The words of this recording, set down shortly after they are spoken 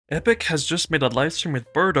Epic has just made a livestream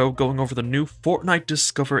with Birdo going over the new Fortnite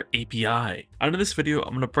Discover API. And in this video, I'm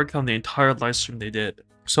going to break down the entire livestream they did.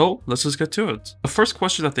 So let's just get to it. The first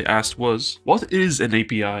question that they asked was, what is an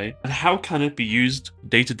API and how can it be used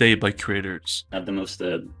day to day by creators? At the most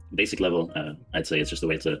basic level, I'd say it's just a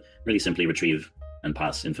way to really simply retrieve and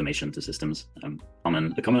pass information to systems.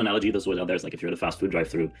 The common analogy that's always out there is like if you're at a fast food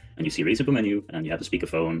drive-through and you see a really simple menu and you have to speak a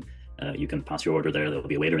phone, you can pass your order there. There'll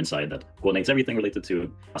be a waiter inside that coordinates everything related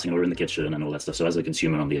to passing order in the kitchen and all that stuff. So as a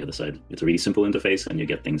consumer on the other side, it's a really simple interface and you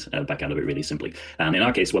get things back out of it really simply. And in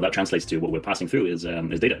our case, what that translates to, what we're passing through is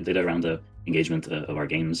data around the engagement of our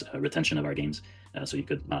games, retention of our games. So you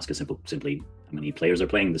could ask simply how many players are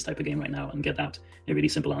playing this type of game right now and get out a really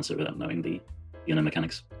simple answer without knowing the inner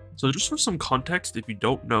mechanics. So just for some context, if you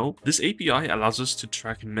don't know, this API allows us to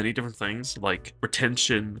track many different things like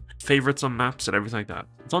retention, favorites on maps, and everything like that.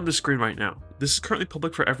 It's on the screen right now. This is currently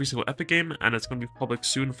public for every single Epic game, and it's going to be public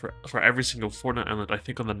soon for every single Fortnite island, I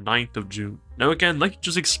think on the 9th of June. Now again, like you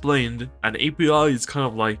just explained, an API is kind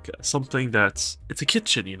of like something it's a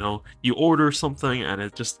kitchen, you know? You order something and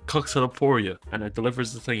it just cooks it up for you, and it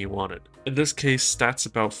delivers the thing you wanted. In this case, stats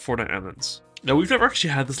about Fortnite islands. Now, we've never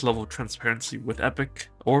actually had this level of transparency with Epic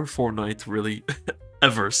or Fortnite, really,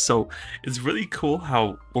 ever. So it's really cool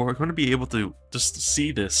how we're going to be able to just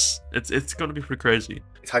see this. It's going to be pretty crazy.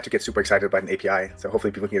 It's hard to get super excited about an API, so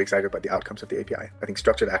hopefully people can get excited about the outcomes of the API. I think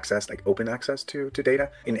structured access, like open access to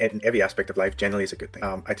data in every aspect of life generally is a good thing.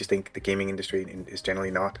 I just think the gaming industry is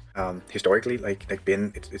generally not, historically,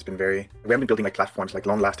 it's been very, we haven't been building like platforms, like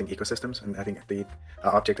long-lasting ecosystems, and I think the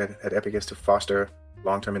object at Epic is to foster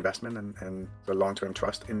long-term investment and the long-term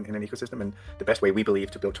trust in an ecosystem, and the best way we believe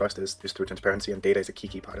to build trust is through transparency, and data is a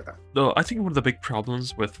key part of that. Though I think one of the big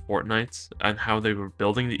problems with Fortnite and how they were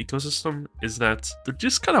building the ecosystem is that they're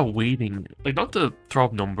just kind of waiting, like not to throw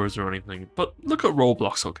up numbers or anything, but look at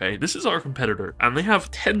Roblox, okay? This is our competitor and they have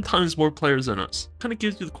 10 times more players than us. Kind of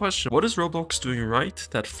gives you the question, what is Roblox doing right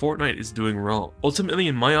that Fortnite is doing wrong? Ultimately,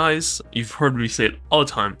 in my eyes, you've heard me say it all the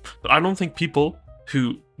time, but I don't think people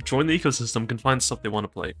who join the ecosystem can find stuff they want to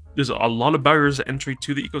play. There's a lot of barriers to entry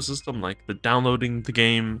to the ecosystem, like the downloading the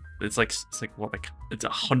game. It's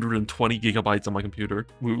 120 gigabytes on my computer.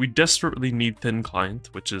 We desperately need thin client,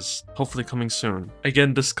 which is hopefully coming soon.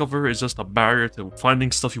 Again, Discover is just a barrier to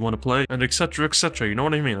finding stuff you want to play, and etc, etc. You know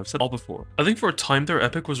what I mean? I've said it all before. I think for a time there,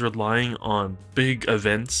 Epic was relying on big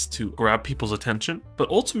events to grab people's attention, but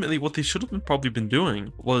ultimately what they should have probably been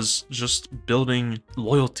doing was just building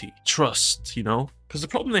loyalty, trust, you know? Because the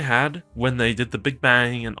problem they had when they did the Big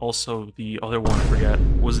Bang and also the other one, I forget,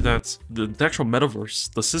 was that the actual metaverse,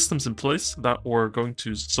 the systems in place that were going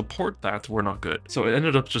to support that were not good. So it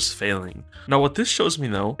ended up just failing. Now what this shows me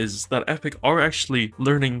though is that Epic are actually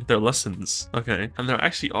learning their lessons, okay? And they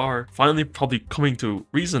actually are finally probably coming to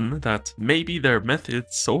reason that maybe their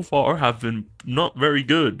methods so far have been not very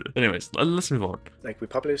good. Anyways, let's move on. Like we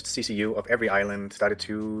published CCU of every island, started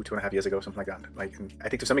two and a half years ago, something like that. Like, and I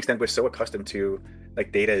think to some extent we're so accustomed to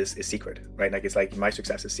like data is secret, right? Like it's like my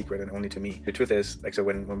success is secret and only to me. The truth is, like, so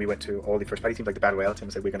when we went to all the first party teams, like the Battle Royale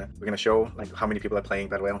team, said we're gonna show like how many people are playing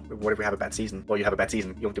Battle Royale. What if we have a bad season? Well, you have a bad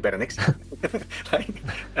season, you'll do better next season.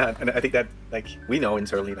 And I think that like we know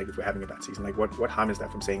internally, like if we're having a bad season, like what harm is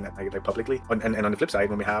that from saying that like publicly? And on the flip side,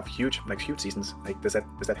 when we have huge seasons, like does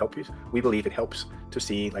that help you? We believe it helps to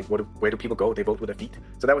see like where do people go? They vote with their feet.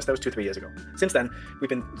 So that was 2-3 years ago. Since then, we've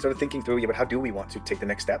been sort of thinking through, but how do we want to take the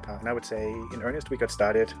next step? And I would say in earnest, we got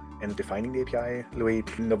started in defining the API, Louis,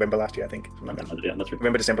 in November last year, I think. Yeah, that's right.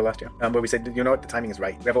 November, December last year, where we said, you know what, the timing is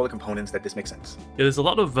right. We have all the components that this makes sense. Yeah, there's a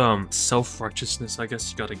lot of self-righteousness, I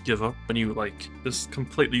guess, you gotta give up when you like just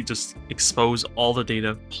completely just expose all the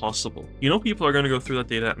data possible. You know, people are gonna go through that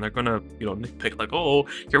data and they're gonna, you know, nitpick like, oh,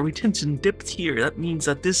 your retention dipped here. That means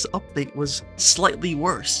that this update was slightly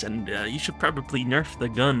worse and you should probably nerf the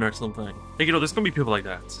gun or something. Like, you know, there's gonna be people like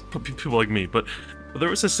that, people like me, but there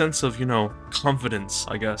was a sense of, you know, confidence,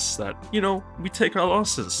 I guess, that, you know, we take our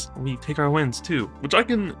losses, we take our wins too, which I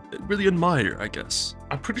can really admire, I guess.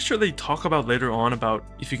 I'm pretty sure they talk about later on about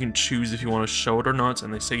if you can choose if you want to show it or not,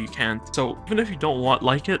 and they say you can't. So even if you don't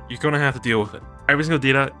like it, you're gonna have to deal with it. Every single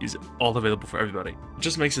data is all available for everybody. It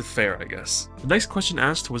just makes it fair, I guess. The next question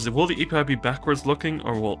asked was, will the API be backwards looking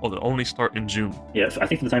or will it only start in June? Yeah, I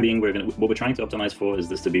think for the time being, what we're trying to optimize for is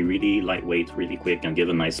this to be really lightweight, really quick, and give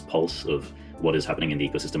a nice pulse of what is happening in the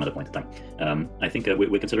ecosystem at a point in time. I think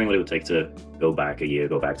we're considering what it would take to go back a year,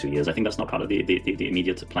 go back 2 years. I think that's not part of the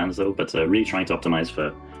immediate plans though, but really trying to optimize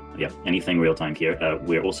for anything real time here.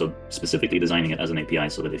 We're also specifically designing it as an API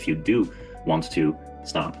so that if you do want to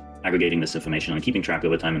start aggregating this information and keeping track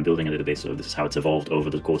over time and building a database. So this is how it's evolved over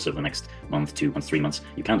the course of the next month, 2 months, 3 months.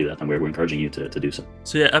 You can do that, and we're encouraging you to do so.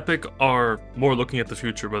 So yeah, Epic are more looking at the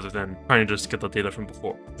future rather than trying to just get the data from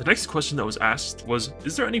before. The next question that was asked was,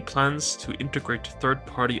 is there any plans to integrate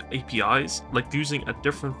third-party APIs, like using a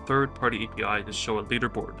different third-party API to show a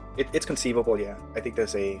leaderboard? It's conceivable, yeah. I think it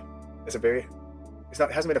hasn't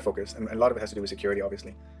been a focus, and a lot of it has to do with security,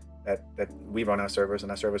 obviously. That we run our servers,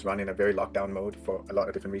 and our servers run in a very lockdown mode for a lot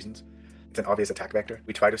of different reasons. It's an obvious attack vector.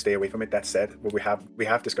 We try to stay away from it. That said, what we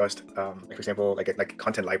have discussed, like for example, like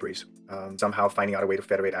content libraries, somehow finding out a way to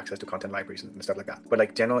federate access to content libraries and stuff like that. But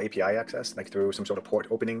like general API access, like through some sort of port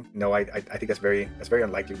opening, no, I think that's very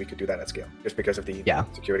unlikely we could do that at scale, just because of the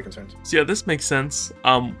security concerns. So yeah, this makes sense.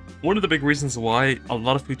 One of the big reasons why a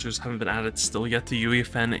lot of features haven't been added still yet to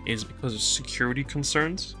UEFN is because of security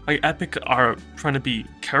concerns. Like Epic are trying to be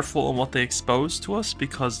careful on what they expose to us,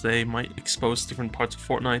 because they might expose different parts of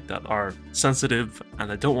Fortnite that are sensitive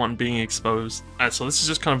and I don't want being exposed. And so this is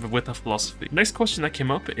just kind of with that philosophy. Next question that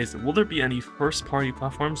came up is, will there be any first-party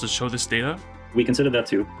platforms to show this data? We considered that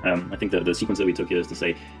too. I think that the sequence that we took here is to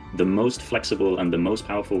say the most flexible and the most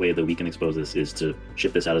powerful way that we can expose this is to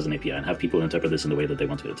ship this out as an API and have people interpret this in the way that they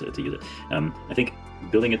want to use it. I think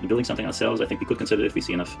building something ourselves, I think we could consider it if we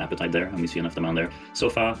see enough appetite there and we see enough demand there. So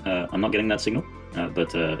far, I'm not getting that signal,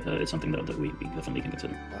 but it's something that we definitely can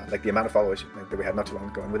consider. Like the amount of followers that we had not too long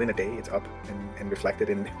ago, and within a day it's up and reflected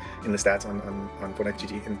in the stats on Fortnite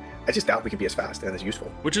GG, and I just doubt we can be as fast and as useful.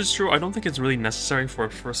 Which is true. I don't think it's really necessary for a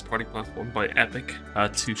first-party platform by Epic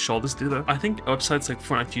to show this data. I think websites like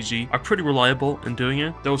Fortnite GG are pretty reliable in doing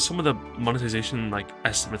it, though some of the monetization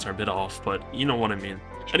estimates are a bit off, but you know what I mean.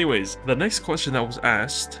 Anyways, the next question that was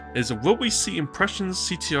asked is, will we see impressions,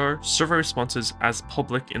 CTR, survey responses as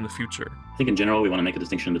public in the future? I think in general we want to make a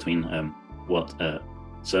distinction between what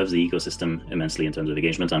serves the ecosystem immensely in terms of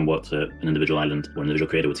engagement and what an individual island or an individual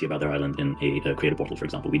creator would see about their island in a creator portal, for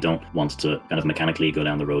example. We don't want to kind of mechanically go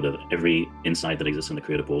down the road of every insight that exists in the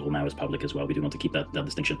creator portal now is public as well. We do want to keep that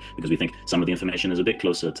distinction, because we think some of the information is a bit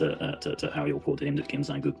closer to how your core game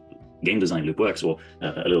design loop works, or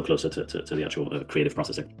a little closer to the actual creative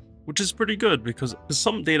processing. Which is pretty good, because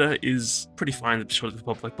some data is pretty fine to show to the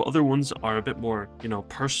public, but other ones are a bit more,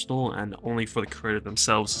 personal and only for the creator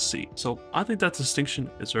themselves to see. So I think that distinction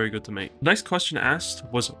is very good to make. The next question asked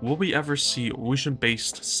was, will we ever see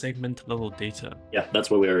region-based segment level data? Yeah,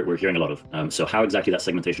 that's what we're hearing a lot of. So how exactly that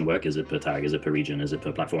segmentation work? Is it per tag? Is it per region? Is it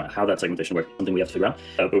per platform? How that segmentation works? Something we have to figure out.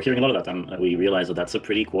 But we're hearing a lot of that, and we realize that that's a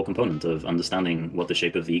pretty core component of understanding what the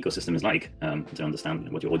shape of the ecosystem is like, to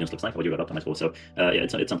understand what your audience looks like, what you've got optimized for. So yeah,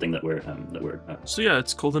 it's something that we're So yeah,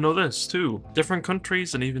 it's cool to know this too. Different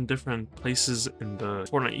countries and even different places in the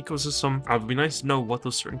Fortnite ecosystem. It would be nice to know what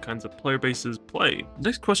those certain kinds of player bases play.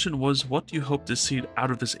 Next question was, what do you hope to see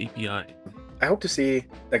out of this API? I hope to see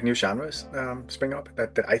new genres spring up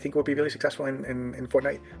that I think will be really successful in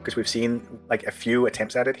Fortnite, because we've seen a few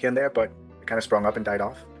attempts at it here and there, but it kind of sprung up and died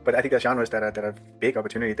off. But I think there's genres that are big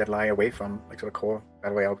opportunity that lie away from sort of core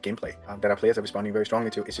battle royale gameplay that our players are responding very strongly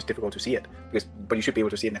to. It's just difficult to see it, but you should be able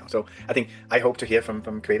to see it now. So I hope to hear from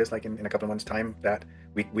creators in a couple of months' time that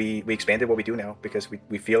we expanded what we do now, because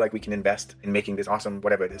we feel like we can invest in making this awesome,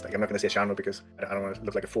 whatever it is. I'm not going to say genre because I don't want to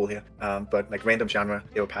look like a fool here, but random genre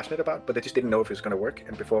they were passionate about, but they just didn't know if it was going to work.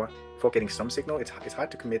 And before getting some signal, it's hard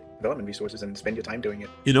to commit development resources and spend your time doing it.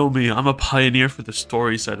 You know me, I'm a pioneer for the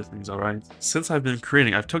story side of things, alright? Since I've been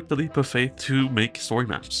creating, I've took the leap of faith to make story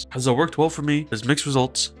maps. Has it worked well for me? There's mixed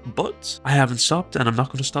results, but I haven't stopped, and I'm not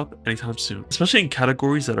going to stop anytime soon. Especially in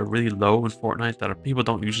categories that are really low in Fortnite that people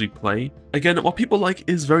don't usually play. Again, what people like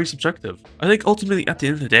is very subjective. I think ultimately, at the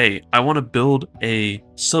end of the day, I want to build a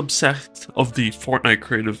subset of the Fortnite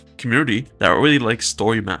creative community that really likes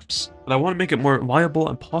story maps. And I want to make it more viable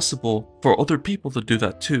and possible for other people to do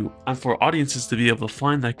that too, and for audiences to be able to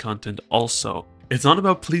find that content also. It's not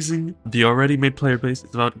about pleasing the already made player base,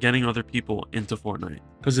 it's about getting other people into Fortnite.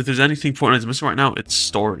 Because if there's anything Fortnite's missing right now, it's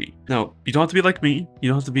story. Now, you don't have to be like me, you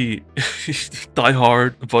don't have to be die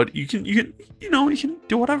hard, but you can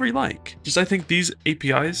do whatever you like. I think these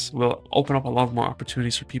APIs will open up a lot more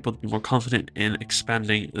opportunities for people to be more confident in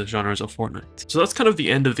expanding the genres of Fortnite. So that's kind of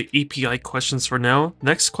the end of the API questions for now.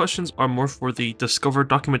 Next questions are more for the Discover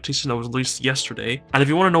documentation that was released yesterday. And if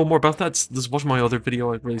you want to know more about that, just watch my other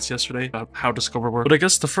video I released yesterday about how Discover works. But I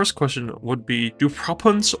guess the first question would be, do prop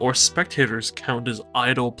hunts or spectators count as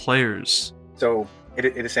idle players? So it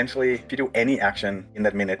essentially, if you do any action in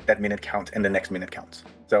that minute counts and the next minute counts.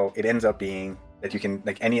 So it ends up being that you can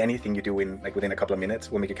like anything you do in like within a couple of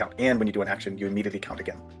minutes will make it count, and when you do an action, you immediately count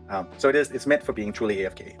again. So it's meant for being truly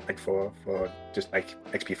AFK, like for just like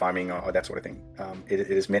XP farming or that sort of thing. It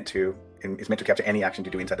is meant to capture any action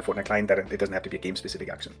you do inside the Fortnite client. That it doesn't have to be a game specific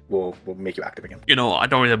action. Will make you active again. You know, I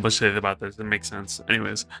don't really have much to say about this. It makes sense.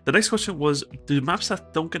 Anyways, the next question was, do maps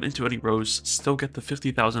that don't get into any rows still get the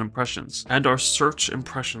 50,000 impressions, and are search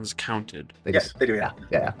impressions counted? Yes, they do. Yeah.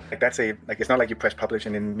 Yeah. Like that's it's not like you press publish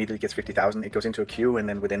and then immediately gets 50,000. It goes into a queue, and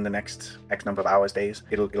then within the next X number of hours, days,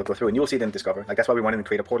 it'll go through, and you'll see them discover. Like that's why we wanted to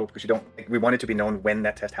create a portal, because we want it to be known when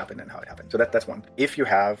that test happened and how it happened. So that's one. If you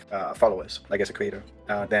have followers, like as a creator,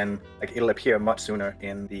 then like it'll appear much sooner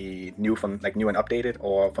in the new and updated,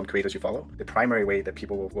 or from creators you follow. The primary way that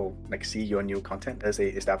people will like see your new content as a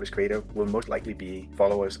established creator will most likely be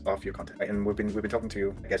followers of your content. And we've been talking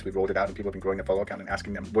to, I guess we've rolled it out, and people have been growing their follow account and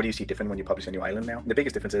asking them, what do you see different when you publish a new island now? The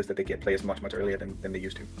biggest difference is that they get players much earlier than they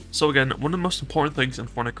used to. So again, one of the most important things in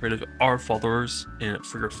Fortnite creative are followers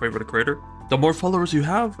for your favorite creator. The more followers you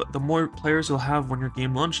have, the more players you'll have when your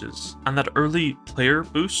game launches. And that early player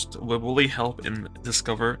boost will really help in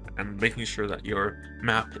discover and making sure that your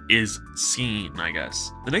map is seen, I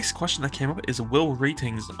guess. The next question that came up is, will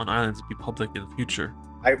ratings on islands be public in the future?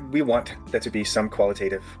 We want there to be some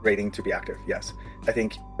qualitative rating to be active, yes. I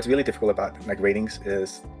think what's really difficult about like ratings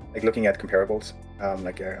is like looking at comparables,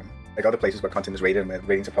 like other places where content is rated and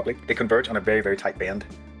ratings are public. They converge on a very, very tight band.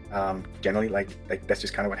 Generally, like that's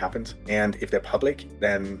just kind of what happens. And if they're public,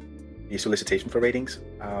 then the solicitation for ratings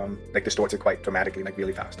like distorts it quite dramatically, like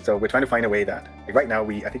really fast. So we're trying to find a way that, like right now,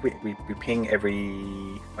 I think we ping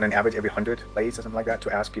on an average every 100 plays or something like that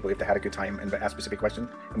to ask people if they had a good time and ask specific questions,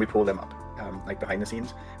 and we pull them up like behind the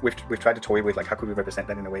scenes. We've tried to toy with like how could we represent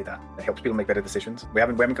that in a way that helps people make better decisions. We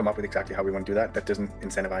haven't come up with exactly how we want to do that. That doesn't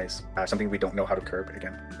incentivize something we don't know how to curb.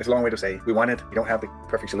 Again, it's a long way to say we want it. We don't have the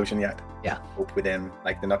perfect solution yet. Yeah. Hope within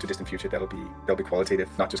like the not too distant future they'll be qualitative,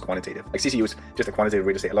 not just quantitative. Like CCU is just a quantitative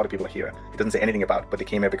way to say a lot of people are here. It doesn't say anything about, but they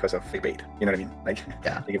came here because of clickbait. You know what I mean? Like,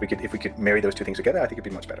 yeah. Like if we could marry those two things together, I think it'd be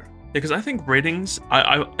much better. Yeah, because I think ratings,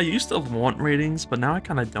 I used to want ratings, but now I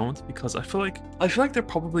kind of don't, because I feel like they're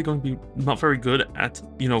probably going to be not very good at,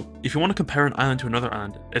 you know, if you want to compare an island to another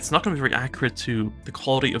island, it's not going to be very accurate to the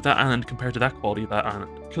quality of that island compared to that quality of that island,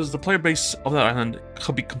 because the player base of that island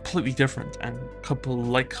could be completely different and could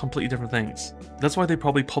like completely different things. That's why they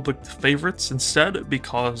probably public favorites instead,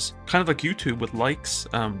 because kind of like YouTube with likes,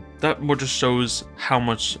 that more just shows how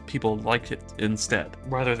much people liked it instead,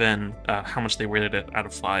 rather than how much they rated it out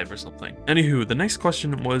of 5 or something. Anywho, the next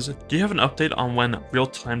question was, do you have an update on when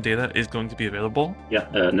real-time data is going to be available? Yeah,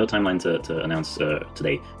 no timeline to announce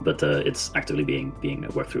today, but it's actively being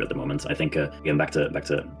worked through at the moment. I think again back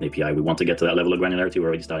to API, we want to get to that level of granularity. We're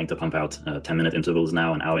already starting to pump out 10-minute intervals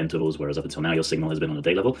now and hour intervals, whereas up until now your signal has been on a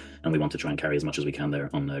day level, and we want to try and carry as much as we can there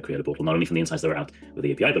on the Creator Portal, not only from the insights that are out with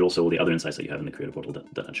the API, but also all the other insights that you have in the Creator Portal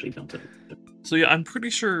that actually don't. So yeah, I'm pretty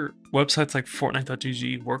sure websites like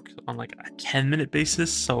Fortnite.gg work on like a 10-minute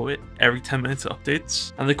basis, so every 10 minutes it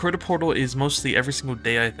updates. And the Creator Portal is mostly every single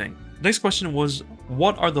day, I think. Next question was,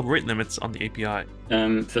 what are the rate limits on the API?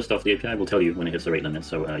 First off, the API will tell you when it hits the rate limit,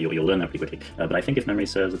 so you'll learn that pretty quickly. But I think if memory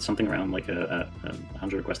serves, it's something around like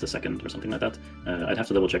 100 requests a second or something like that. I'd have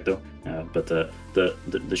to double check though. But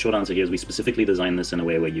the short answer here is we specifically designed this in a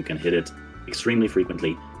way where you can hit it extremely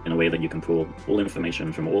frequently, in a way that you can pull all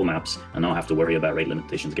information from all maps and not have to worry about rate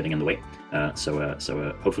limitations getting in the way. So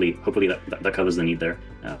hopefully that covers the need there.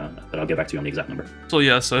 But I'll get back to you on the exact number. So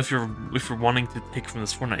yeah, so if you're wanting to take from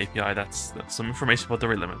this Fortnite API, that's some information about the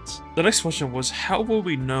rate limits. The next question was, how will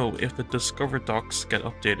we know if the Discover docs get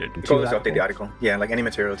updated? The goal is to update the article. Yeah, like any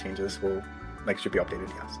material changes should be updated.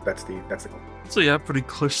 Yes, that's the goal. So yeah, pretty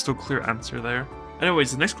crystal clear answer there.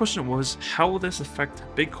 Anyways, the next question was, how will this affect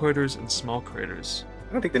big creators and small creators?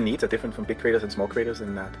 I don't think the needs are different from big creators and small creators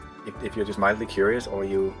in that if you're just mildly curious, or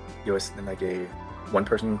you're like a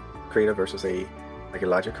one-person creator versus a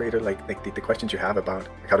larger creator, like the questions you have about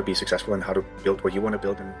how to be successful and how to build what you want to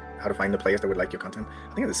build and how to find the players that would like your content, I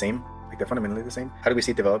think they're the same. Like they're fundamentally the same. How do we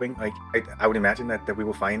see it developing? Like I would imagine that we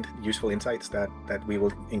will find useful insights that we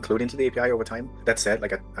will include into the API over time. That said,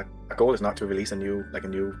 like a goal is not to release a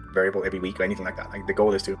new variable every week or anything like that. Like the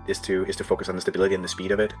goal is to focus on the stability and the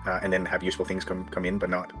speed of it, and then have useful things come in, but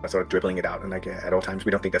not sort of dribbling it out and like at all times.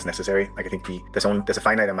 We don't think that's necessary. Like I think there's a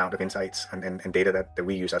finite amount of insights and data that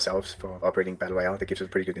we use ourselves for operating Battle Royale that gives us a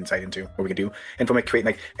pretty good insight into what we can do. And from a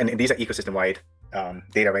create and these are ecosystem wide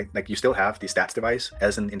data, right? Like you still have the stats device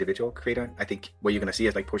as an individual creator. I think what you're going to see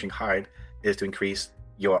is like pushing hard is to increase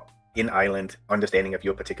your in-island understanding of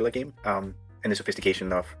your particular game. and the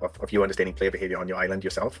sophistication of you understanding player behavior on your island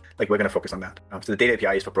yourself, like we're going to focus on that. So the data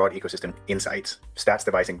API is for broad ecosystem insights. Stats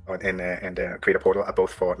devising and creator portal are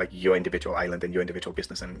both for like your individual island and your individual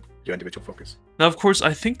business and your individual focus. Now, of course,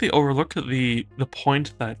 I think they overlook the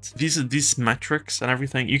point that these metrics and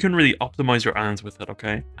everything, you can really optimize your islands with it,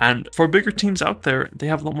 okay? And for bigger teams out there, they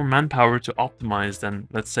have a lot more manpower to optimize than,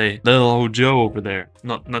 let's say, little old Joe over there.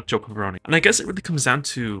 Not Joe Pepperoni. And I guess it really comes down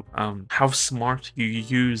to how smart you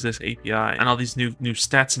use this API and all these new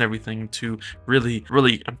stats and everything to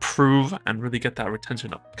really improve and really get that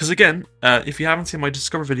retention up. Because again, if you haven't seen my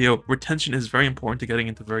Discover video, retention is very important to getting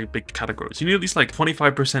into very big categories. You need at least like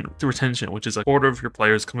 25% retention, which is a quarter of your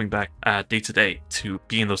players coming back day to day to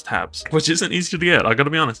be in those tabs, which isn't easy to get. I gotta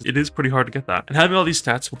be honest, it is pretty hard to get that. And having all these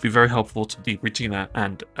stats will be very helpful to be reaching that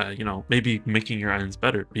and you know, maybe making your islands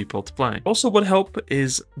better for people to play. Also, what help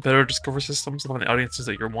is better Discover systems on the audiences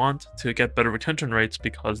that you want to get better retention rates,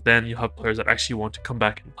 because then you have players that actually want to come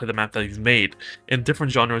back and play the map that you've made in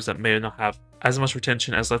different genres that may not have as much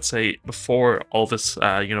retention as, let's say, before all this,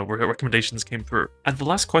 you know, recommendations came through. And the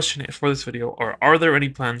last question for this video are there any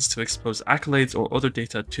plans to expose accolades or other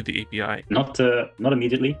data to the API? Not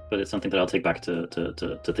immediately, but it's something that I'll take back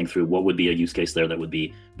to think through what would be a use case there that would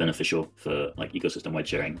be beneficial for like ecosystem-wide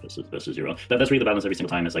sharing versus your own. That's really the balance every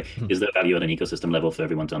single time. It's like, is there value at an ecosystem level for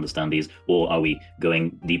everyone to understand these, or are we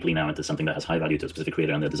going deeply now into something that has high value to a specific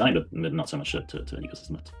creator and their design, but not so much to an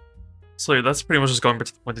ecosystem? So yeah, that's pretty much just going back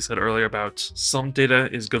to the point I said earlier about some data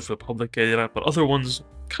is good for public data, but other ones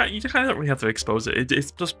you kind of don't really have to expose it.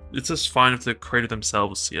 It's just fine if the creator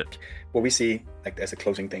themselves see it. What we see, like as a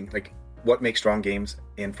closing thing, like what makes strong games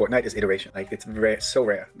in Fortnite is iteration. Like it's so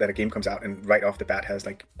rare that a game comes out and right off the bat has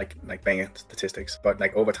like banging statistics, but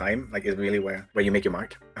like over time, like is really where you make your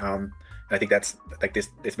mark. And I think that's like this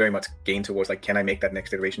very much gained towards like, can I make that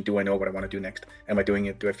next iteration? Do I know what I want to do next? Am I doing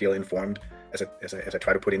it? Do I feel informed as I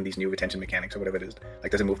try to put in these new retention mechanics or whatever it is?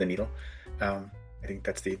 Like, does it move the needle? I think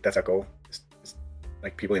that's our goal. Is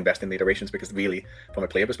like people invest in the iterations, because really, from a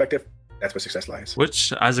player perspective, that's where success lies.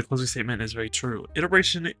 Which, as a closing statement, is very true.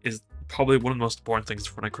 Iteration is probably one of the most important things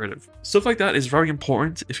for Fortnite creative. Stuff like that is very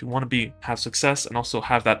important if you want to have success and also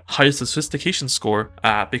have that highest sophistication score,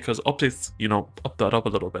 because updates, you know, up that up a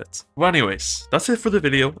little bit. Well, anyways, that's it for the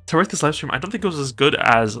video. To rate this live stream, I don't think it was as good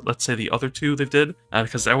as, let's say, the other two they did,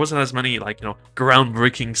 because there wasn't as many, like, you know,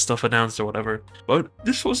 groundbreaking stuff announced or whatever. But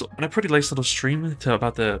this was a pretty nice little stream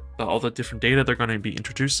about all the different data they're going to be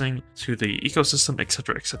introducing to the ecosystem,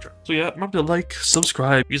 etc., etc. So yeah, remember to like,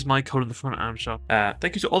 subscribe, use my code in the front item shop.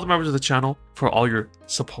 Thank you to all the members of the channel for all your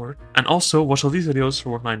support, and also watch all these videos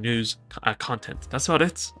for my news content. That's about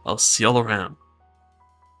it. I'll see y'all around.